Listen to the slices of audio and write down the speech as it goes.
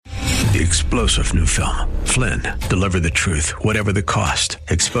The explosive new film, Flynn, deliver the truth, whatever the cost,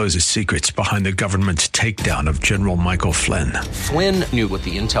 exposes secrets behind the government's takedown of General Michael Flynn. Flynn knew what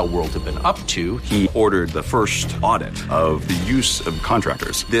the intel world had been up to. He ordered the first audit of the use of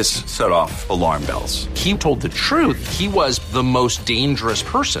contractors. This set off alarm bells. He told the truth. He was the most dangerous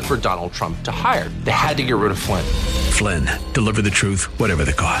person for Donald Trump to hire. They had to get rid of Flynn. Flynn, deliver the truth, whatever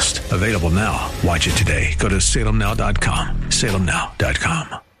the cost. Available now. Watch it today. Go to salemnow.com.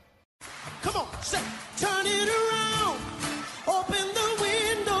 salemnow.com. Come on, say, turn it around. Open the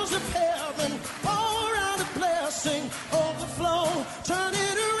windows of heaven. Pour out a blessing, overflow. Turn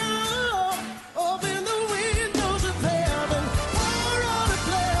it around. Open the windows of heaven. Pour out a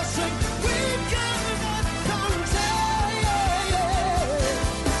blessing. We've got that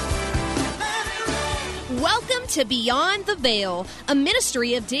contagion. Welcome to Beyond the Veil, a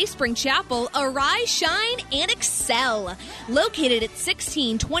ministry of Dayspring Chapel. Arise, shine, and excel. Located at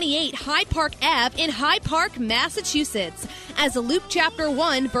 1628 Hyde Park Ave in Hyde Park, Massachusetts. As Luke chapter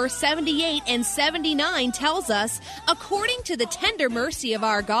 1, verse 78 and 79 tells us, according to the tender mercy of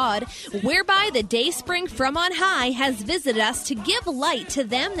our God, whereby the dayspring from on high has visited us to give light to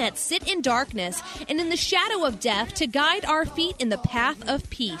them that sit in darkness and in the shadow of death, to guide our feet in the path of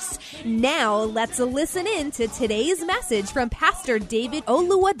peace. Now let's listen in to today's message from Pastor David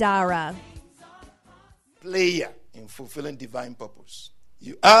Oluwadara. Player in fulfilling divine purpose.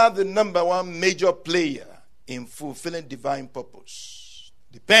 You are the number one major player in fulfilling divine purpose.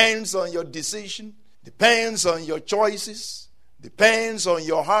 Depends on your decision, depends on your choices, depends on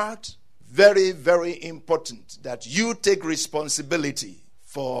your heart. Very, very important that you take responsibility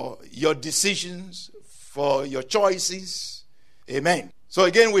for your decisions, for your choices. Amen. So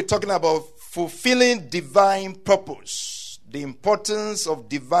again, we're talking about fulfilling divine purpose, the importance of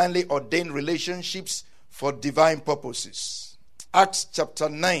divinely ordained relationships for divine purposes. Acts chapter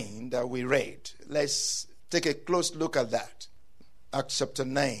 9 that we read. Let's take a close look at that. Acts chapter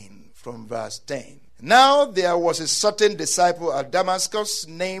 9 from verse 10. Now there was a certain disciple at Damascus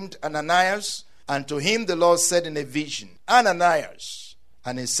named Ananias, and to him the Lord said in a vision, Ananias.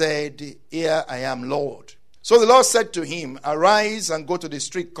 And he said, Here I am, Lord. So the Lord said to him, Arise and go to the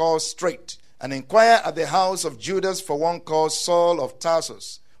street called Straight, and inquire at the house of Judas for one called Saul of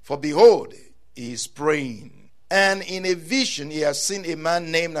Tarsus. For behold, he is praying. And in a vision he has seen a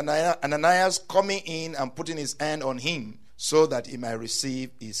man named Ananias coming in and putting his hand on him so that he might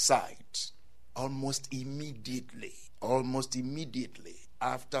receive his sight. Almost immediately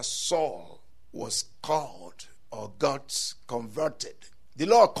after Saul was called or got converted, the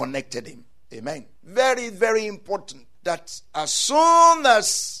Lord connected him. Amen. Very, very important that as soon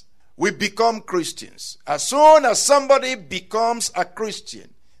as we become Christians, as soon as somebody becomes a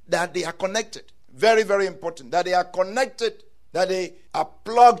Christian, that they are connected. Very, very important. That they are connected, that they are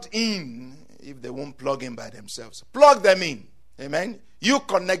plugged in. If they won't plug in by themselves, plug them in. Amen. You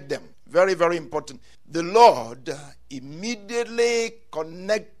connect them. Very, very important. The Lord immediately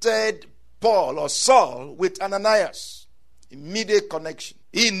connected Paul or Saul with Ananias. Immediate connection.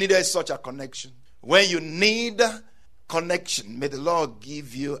 He needed such a connection. When you need connection, may the Lord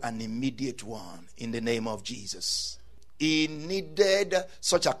give you an immediate one in the name of Jesus. He needed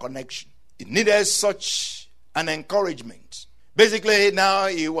such a connection. He needed such an encouragement. Basically, now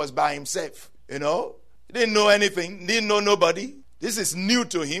he was by himself. He didn't know anything, didn't know nobody. This is new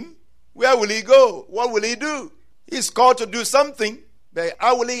to him. Where will he go? What will he do? He's called to do something. But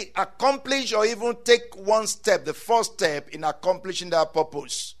how will he accomplish or even take one step, the first step in accomplishing that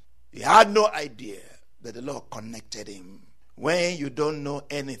purpose? He had no idea that the Lord connected him. When you don't know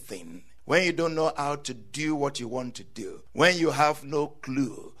anything, when you don't know how to do what you want to do, when you have no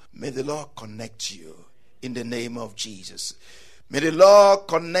clue, may the Lord connect you in the name of Jesus. May the Lord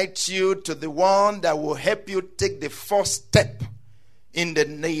connect you to the one that will help you take the first step in the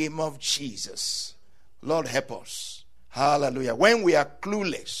name of Jesus. Lord, help us. Hallelujah. When we are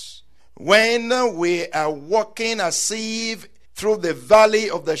clueless, when we are walking as if through the valley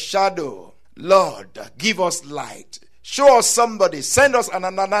of the shadow, Lord, give us light. Show us somebody. Send us an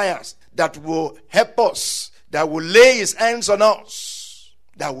Ananias that will help us, that will lay his hands on us,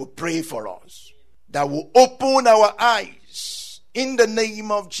 that will pray for us, that will open our eyes in the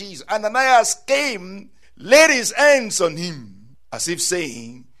name of Jesus. Ananias came, laid his hands on him, as if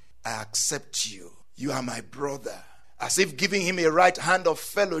saying, I accept you. You are my brother. As if giving him a right hand of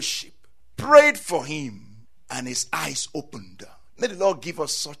fellowship. Prayed for him, and his eyes opened. May the Lord give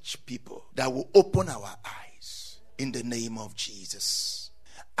us such people that will open our eyes in the name of Jesus.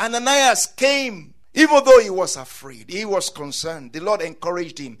 Ananias came, even though he was afraid, he was concerned. The Lord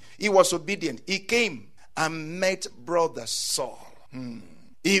encouraged him. He was obedient. He came and met brother Saul.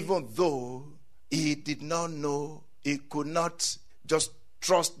 even though he did not know, he could not just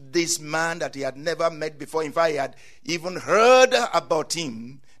trust this man that he had never met before. In fact, he had even heard about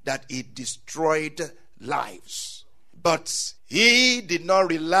him that he destroyed lives. But he did not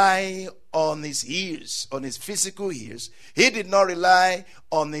rely on his ears, on his physical ears. He did not rely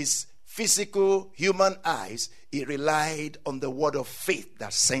on his physical human eyes. He relied on the word of faith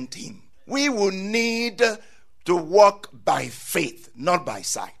that sent him. We will need to walk by faith, not by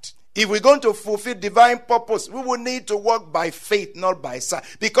sight. If we're going to fulfill divine purpose, we will need to walk by faith, not by sight.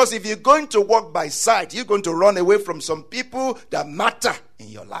 Because if you're going to walk by sight, you're going to run away from some people that matter in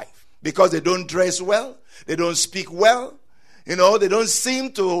your life. Because they don't dress well, they don't speak well, they don't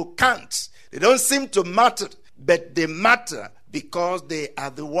seem to count, they don't seem to matter. But they matter because they are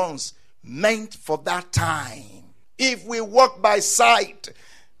the ones meant for that time. If we walk by sight,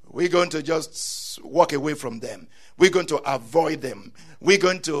 we're going to just walk away from them. We're going to avoid them. We're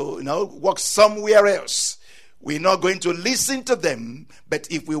going to, walk somewhere else. We're not going to listen to them. But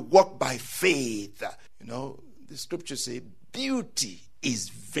if we walk by faith, the scriptures say, beauty is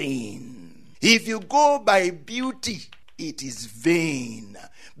vain. If you go by beauty, it is vain.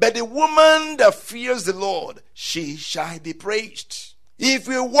 But the woman that fears the Lord, she shall be praised. If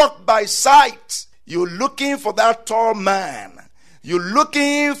you walk by sight, you're looking for that tall man. You're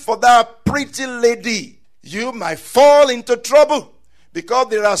looking for that pretty lady. You might fall into trouble because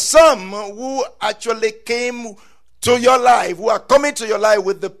there are some who actually came to your life, who are coming to your life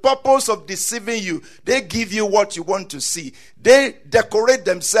with the purpose of deceiving you. They give you what you want to see. They decorate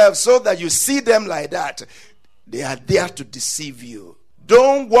themselves so that you see them like that. They are there to deceive you.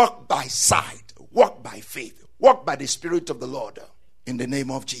 Don't walk by sight. Walk by faith. Walk by the Spirit of the Lord. In the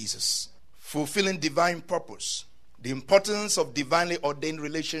name of Jesus. Fulfilling divine purpose. The importance of divinely ordained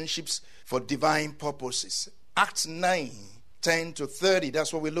relationships for divine purposes. Acts 9, 10 to 30,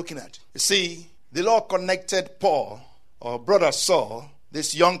 that's what we're looking at. You see, the Lord connected Paul, or brother Saul,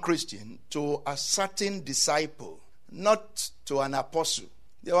 this young Christian, to a certain disciple, not to an apostle.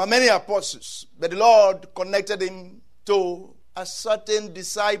 There were many apostles, but the Lord connected him to a certain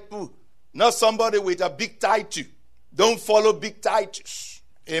disciple, not somebody with a big title. Don't follow big titles.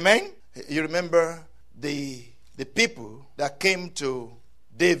 Amen? You remember the people that came to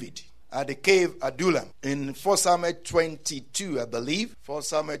David at the cave Adullam in 1 Samuel 22, I believe. 1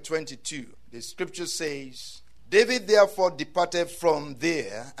 Samuel 22. The scripture says, David therefore departed from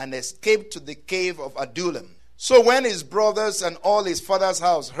there and escaped to the cave of Adullam. So when his brothers and all his father's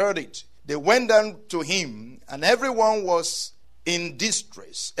house heard it, they went down to him, and everyone was in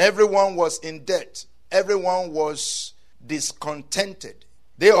distress. Everyone was in debt. Everyone was discontented.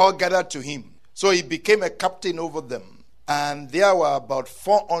 They all gathered to him. So he became a captain over them. And there were about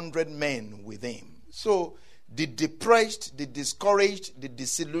 400 men with him. So the depressed, the discouraged, the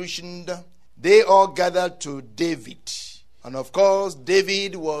disillusioned, they all gathered to David. And of course,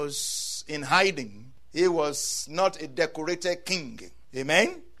 David was in hiding. He was not a decorated king.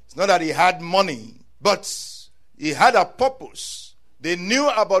 Amen? It's not that he had money, but he had a purpose. They knew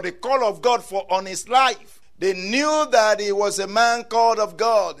about the call of God on his life. They knew that he was a man called of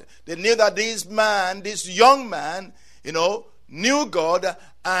God. They knew that this young man, knew God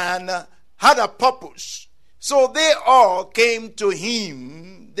and had a purpose. So they all came to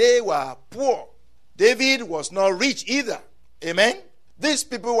him. They were poor. David was not rich either. Amen? These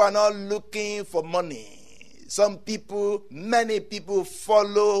people were not looking for money. Many people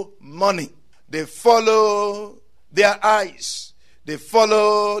follow money. They follow their eyes. They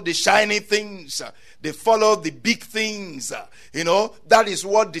follow the shiny things. They follow the big things. That is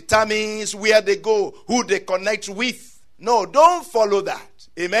what determines where they go, who they connect with. No, don't follow that.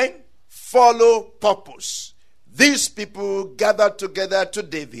 Amen? Follow purpose. These people gathered together to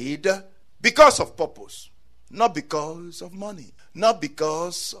David because of purpose. Not because of money. Not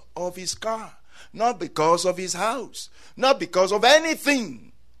because of his car. Not because of his house. Not because of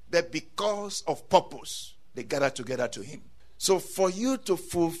anything. But because of purpose. They gathered together to him. So for you to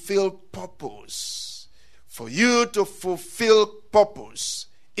fulfill purpose,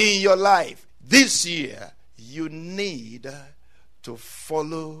 in your life this year, you need to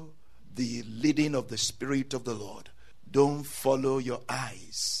follow the leading of the Spirit of the Lord. Don't follow your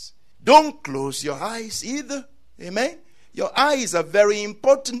eyes. Don't close your eyes either. Amen. Your eyes are very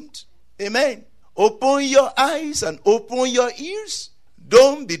important. Amen. Open your eyes and open your ears.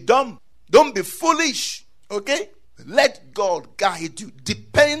 Don't be dumb. Don't be foolish. Okay? Let God guide you.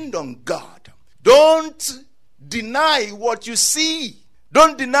 Depend on God. Don't deny what you see.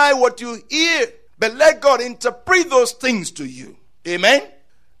 Don't deny what you hear. But let God interpret those things to you. Amen?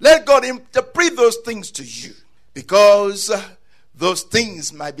 Let God interpret those things to you. Because those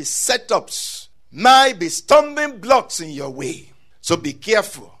things might be setups, might be stumbling blocks in your way. So be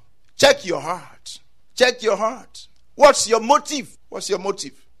careful. Check your heart. Check your heart. What's your motive? What's your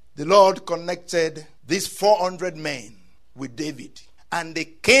motive? The Lord connected these 400 men with David, and they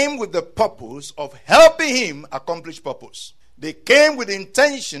came with the purpose of helping him accomplish purpose. They came with the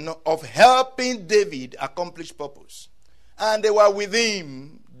intention of helping David accomplish purpose. And they were with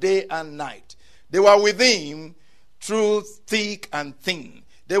him day and night. They were with him through thick and thin.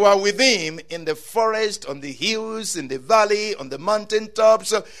 They were with him in the forest, on the hills, in the valley, on the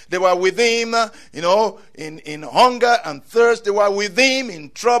mountaintops. They were with him, in hunger and thirst. They were with him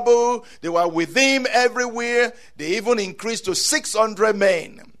in trouble. They were with him everywhere. They even increased to 600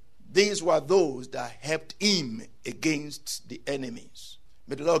 men. These were those that helped him against the enemies.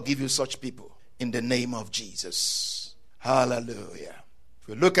 May the Lord give you such people in the name of Jesus. Hallelujah. If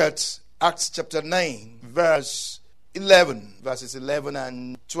we look at Acts chapter 9, verses 11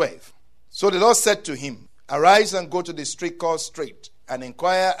 and 12. So the Lord said to him, "Arise and go to the street called Straight, and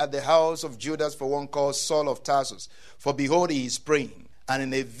inquire at the house of Judas for one called Saul of Tarsus. For behold, he is praying. And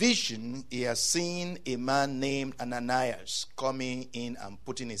in a vision he has seen a man named Ananias coming in and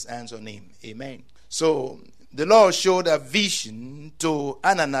putting his hands on him." Amen. So the Lord showed a vision to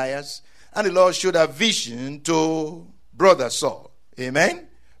Ananias, and the Lord showed a vision to Brother Saul. Amen.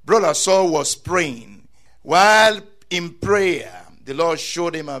 Brother Saul was praying. While in prayer, the Lord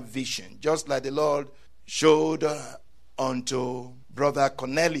showed him a vision, just like the Lord showed unto Brother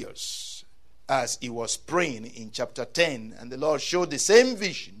Cornelius as he was praying in chapter 10. And the Lord showed the same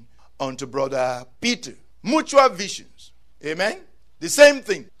vision unto Brother Peter. Mutual visions. Amen? The same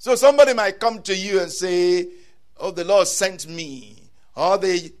thing. So somebody might come to you and say, "Oh, the Lord sent me." Or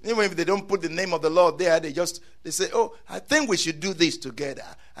even if they don't put the name of the Lord there, they say, "Oh, I think we should do this together.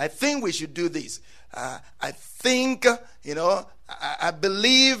 I think we should do this. I think, I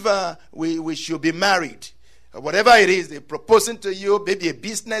believe we should be married." Whatever it is, they're proposing to you, maybe a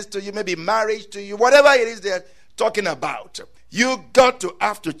business to you, maybe marriage to you, whatever it is they're talking about. You got to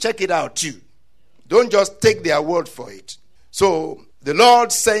have to check it out too. Don't just take their word for it. So the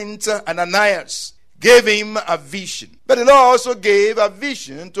Lord sent Ananias, gave him a vision. But the Lord also gave a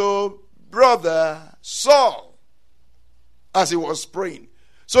vision to Brother Saul as he was praying.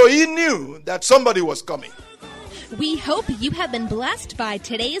 So he knew that somebody was coming. We hope you have been blessed by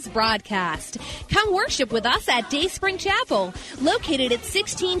today's broadcast. Come worship with us at Dayspring Chapel, located at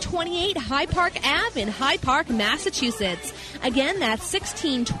 1628 High Park Ave in High Park, Massachusetts. Again, that's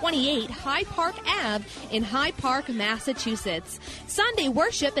 1628 High Park Ave in High Park, Massachusetts. Sunday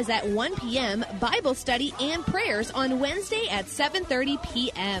worship is at 1 p.m., Bible study and prayers on Wednesday at 7:30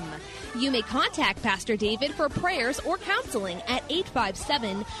 p.m. You may contact Pastor David for prayers or counseling at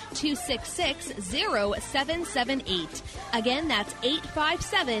 857-266-0778. Again, that's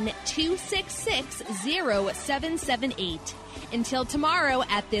 857-266-0778. Until tomorrow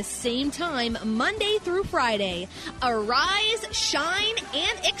at this same time, Monday through Friday, arise, shine,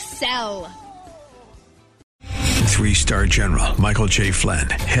 and excel. 3-star General Michael J. Flynn,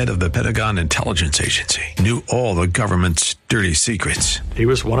 head of the Pentagon Intelligence Agency, knew all the government's dirty secrets. He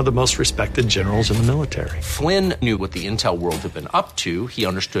was one of the most respected generals in the military. Flynn knew what the intel world had been up to. He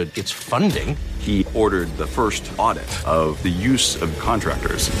understood its funding. He ordered the first audit of the use of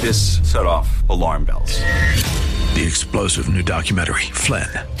contractors. This set off alarm bells. The explosive new documentary, Flynn,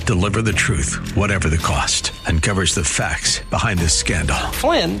 Deliver the Truth, Whatever the Cost, uncovers the facts behind this scandal.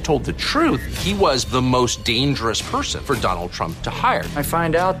 Flynn told the truth. He was the most dangerous person for Donald Trump to hire. I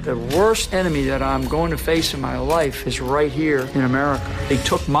find out the worst enemy that I'm going to face in my life is right here in America. They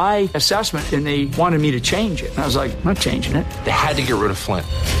took my assessment and they wanted me to change it. And I was like, I'm not changing it. They had to get rid of Flynn.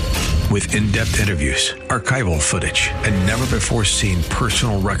 With in-depth interviews, archival footage, and never-before-seen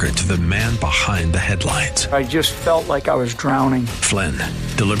personal records of the man behind the headlines. I just felt like I was drowning. Flynn,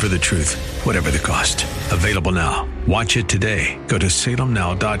 Deliver the Truth, Whatever the Cost. Available now. Watch it today. Go to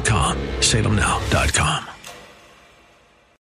salemnow.com. salemnow.com.